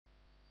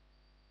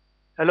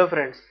Hello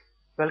friends,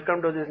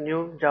 welcome to this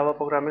new Java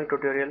programming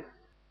tutorial.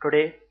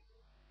 Today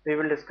we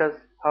will discuss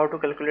how to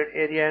calculate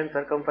area and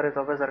circumference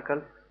of a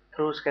circle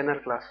through scanner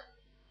class.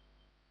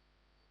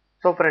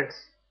 So friends,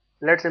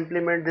 let's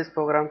implement this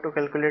program to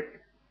calculate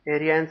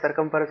area and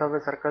circumference of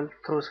a circle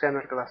through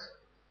scanner class.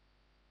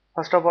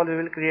 First of all, we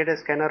will create a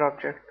scanner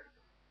object.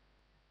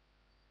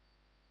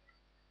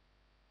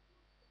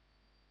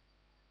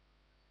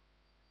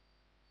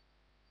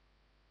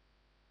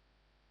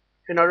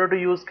 In order to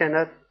use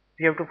scanner,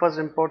 we have to first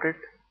import it.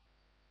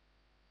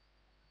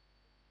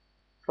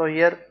 So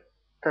here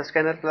the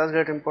scanner class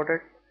get imported.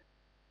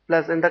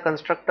 Plus in the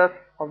constructor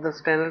of the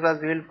scanner class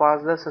we will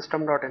pass the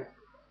system.in.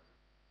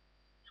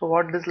 So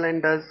what this line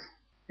does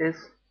is,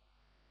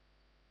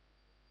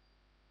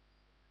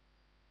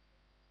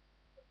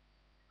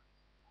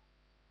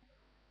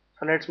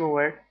 so let's move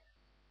ahead.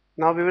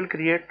 Now we will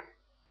create,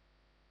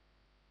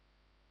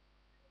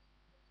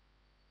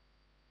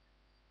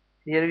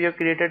 here we have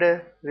created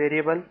a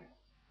variable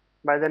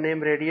by the name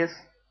radius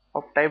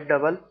of type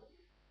double,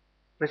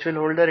 which will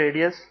hold the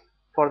radius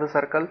for the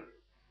circle.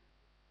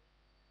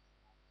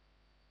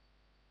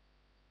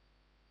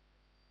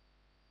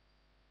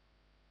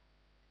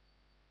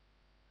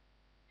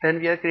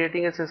 Then we are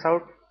creating a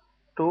sysout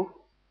to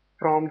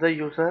prompt the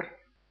user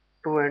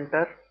to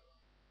enter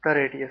the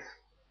radius.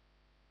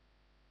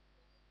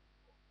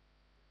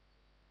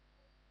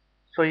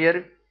 So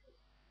here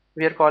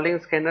we are calling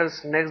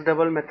scanner's next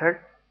double method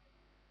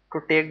to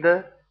take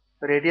the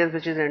radius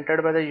which is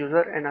entered by the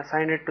user and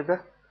assign it to the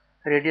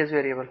radius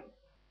variable.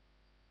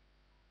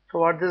 So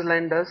what this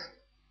line does,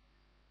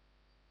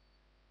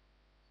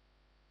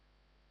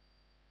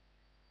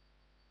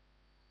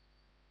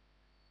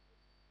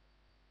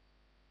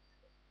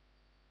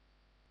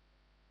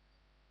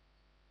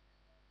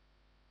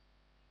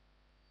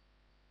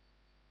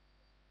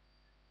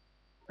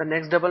 the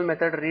next double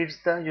method reads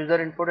the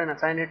user input and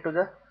assign it to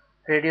the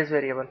radius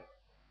variable.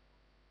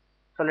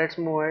 So let's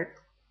move ahead.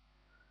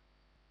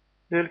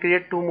 We will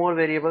create two more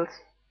variables.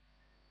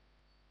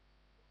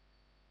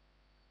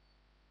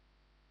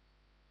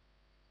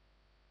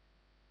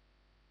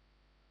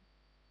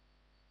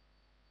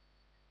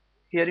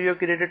 Here you have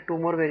created two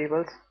more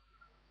variables.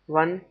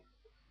 One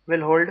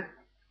will hold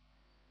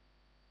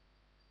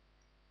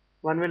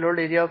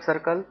area of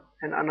circle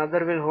and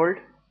another will hold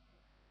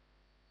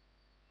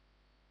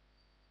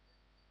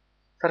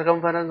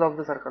circumference of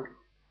the circle.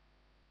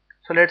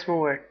 So let's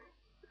move ahead.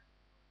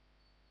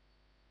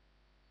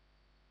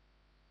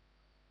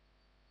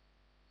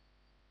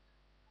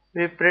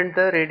 We print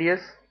the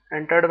radius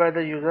entered by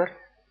the user.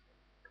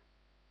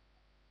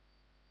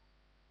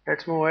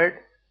 Let's move ahead.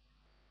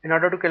 In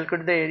order to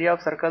calculate the area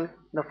of circle,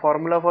 the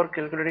formula for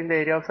calculating the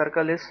area of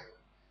circle is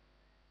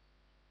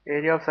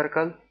area of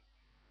circle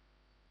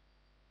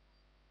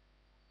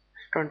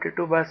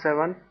 22 by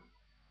 7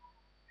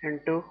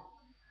 into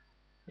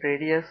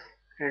radius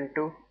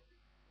into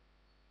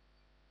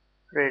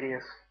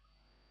radius.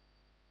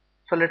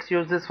 So let's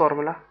use this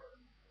formula.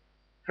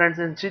 Friends,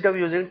 instead of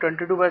using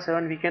 22 by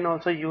 7, we can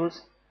also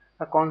use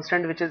a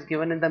constant which is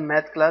given in the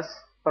math class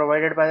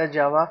provided by the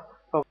Java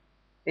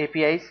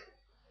APIs.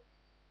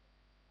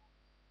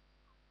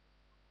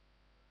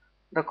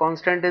 The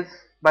constant is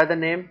by the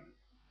name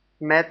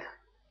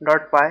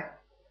math.py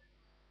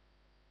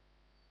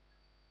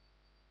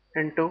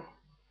into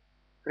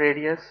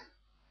radius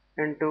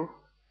into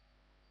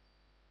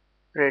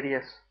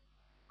radius.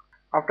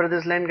 After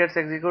this line gets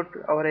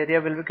executed, our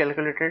area will be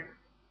calculated.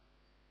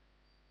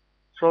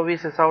 So we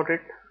sysout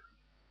it.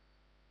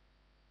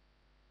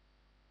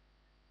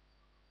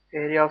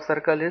 Area of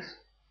circle is.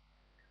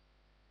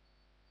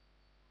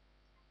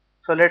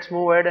 So let's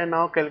move ahead and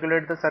now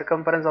calculate the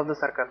circumference of the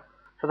circle.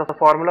 So the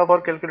formula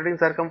for calculating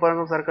circumference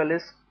of circle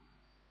is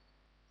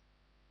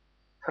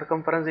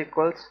circumference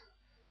equals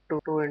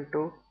 2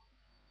 into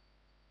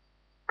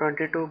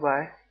 22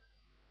 by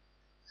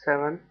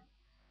 7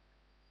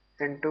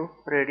 into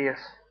radius.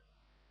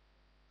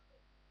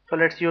 So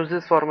let's use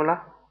this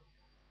formula.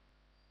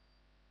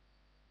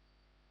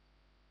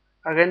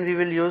 Again we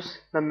will use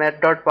the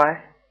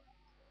math.py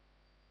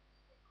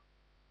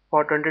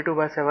for 22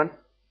 by 7.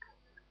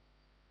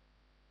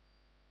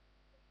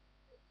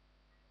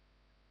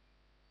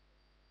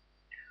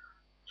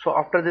 So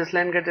after this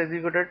line gets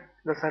executed,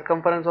 the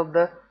circumference of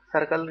the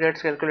circle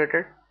gets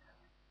calculated.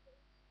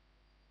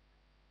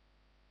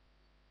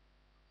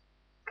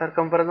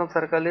 Circumference of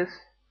circle is,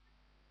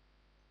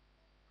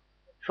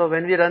 so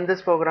when we run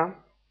this program,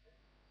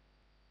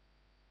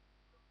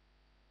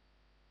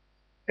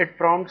 it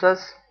prompts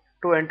us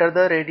to enter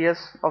the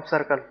radius of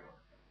circle.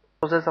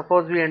 So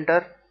suppose we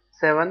enter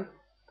 7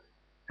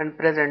 and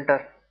press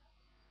enter.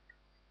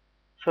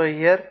 So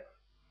here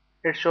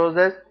it shows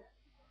that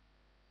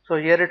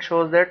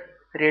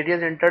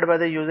radius entered by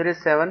the user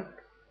is 7,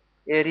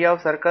 area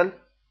of circle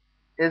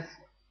is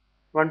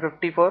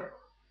 154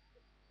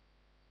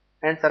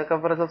 and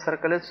circumference of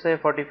circle is say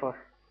 44.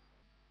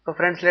 So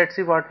friends, let's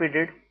see what we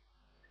did.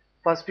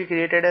 First we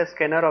created a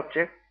scanner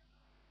object,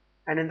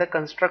 and in the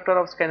constructor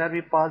of scanner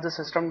we passed the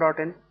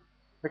system.in.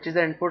 which is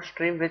the input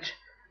stream which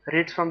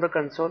reads from the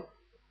console,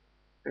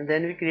 and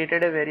then we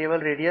created a variable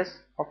radius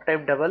of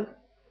type double,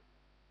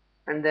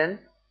 and then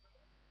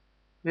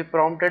we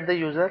prompted the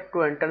user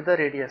to enter the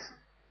radius.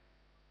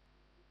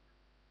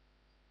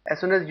 As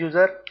soon as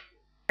user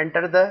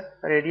enter the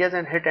radius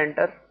and hit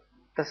enter,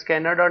 the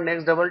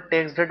scanner.next double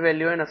takes that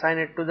value and assign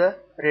it to the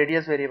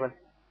radius variable.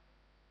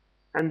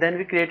 And then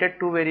we created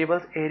two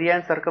variables, area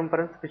and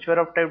circumference, which were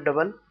of type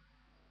double.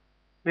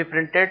 We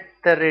printed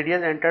the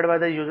radius entered by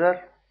the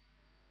user,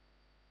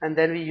 and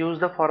then we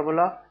used the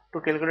formula to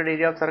calculate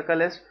area of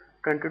circle as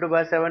 22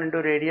 by 7 into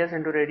radius,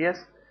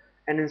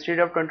 and instead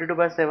of 22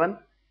 by 7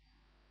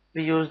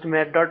 we used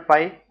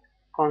math.pi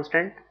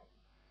constant,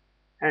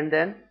 and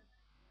then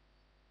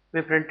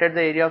we printed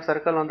the area of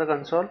circle on the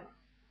console,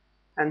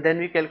 and then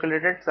we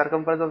calculated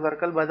circumference of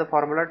circle by the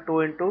formula 2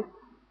 into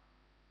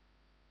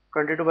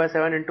 22 by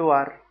 7 into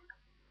r.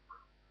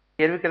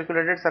 Here we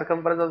calculated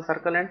circumference of the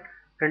circle and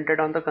printed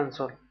on the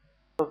console.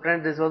 So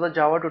friends, this was a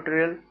Java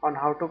tutorial on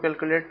how to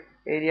calculate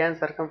area and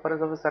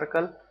circumference of a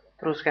circle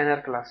through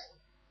scanner class.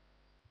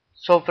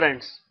 So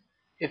friends,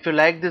 if you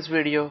like this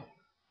video,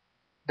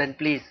 then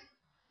please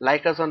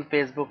like us on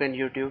Facebook and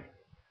YouTube.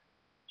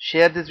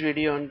 Share this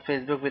video on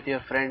Facebook with your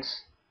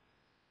friends,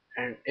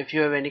 and if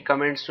you have any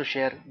comments to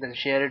share, then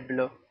share it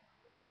below.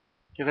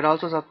 You can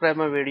also subscribe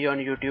my video on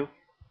YouTube,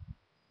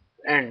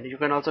 and you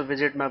can also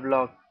visit my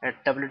blog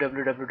at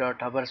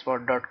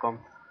www.hubberspot.com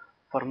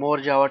for more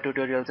Java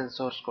tutorials and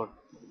source code.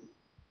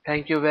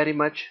 Thank you very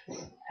much.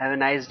 Have a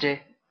nice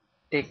day.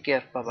 Take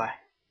care. Bye bye.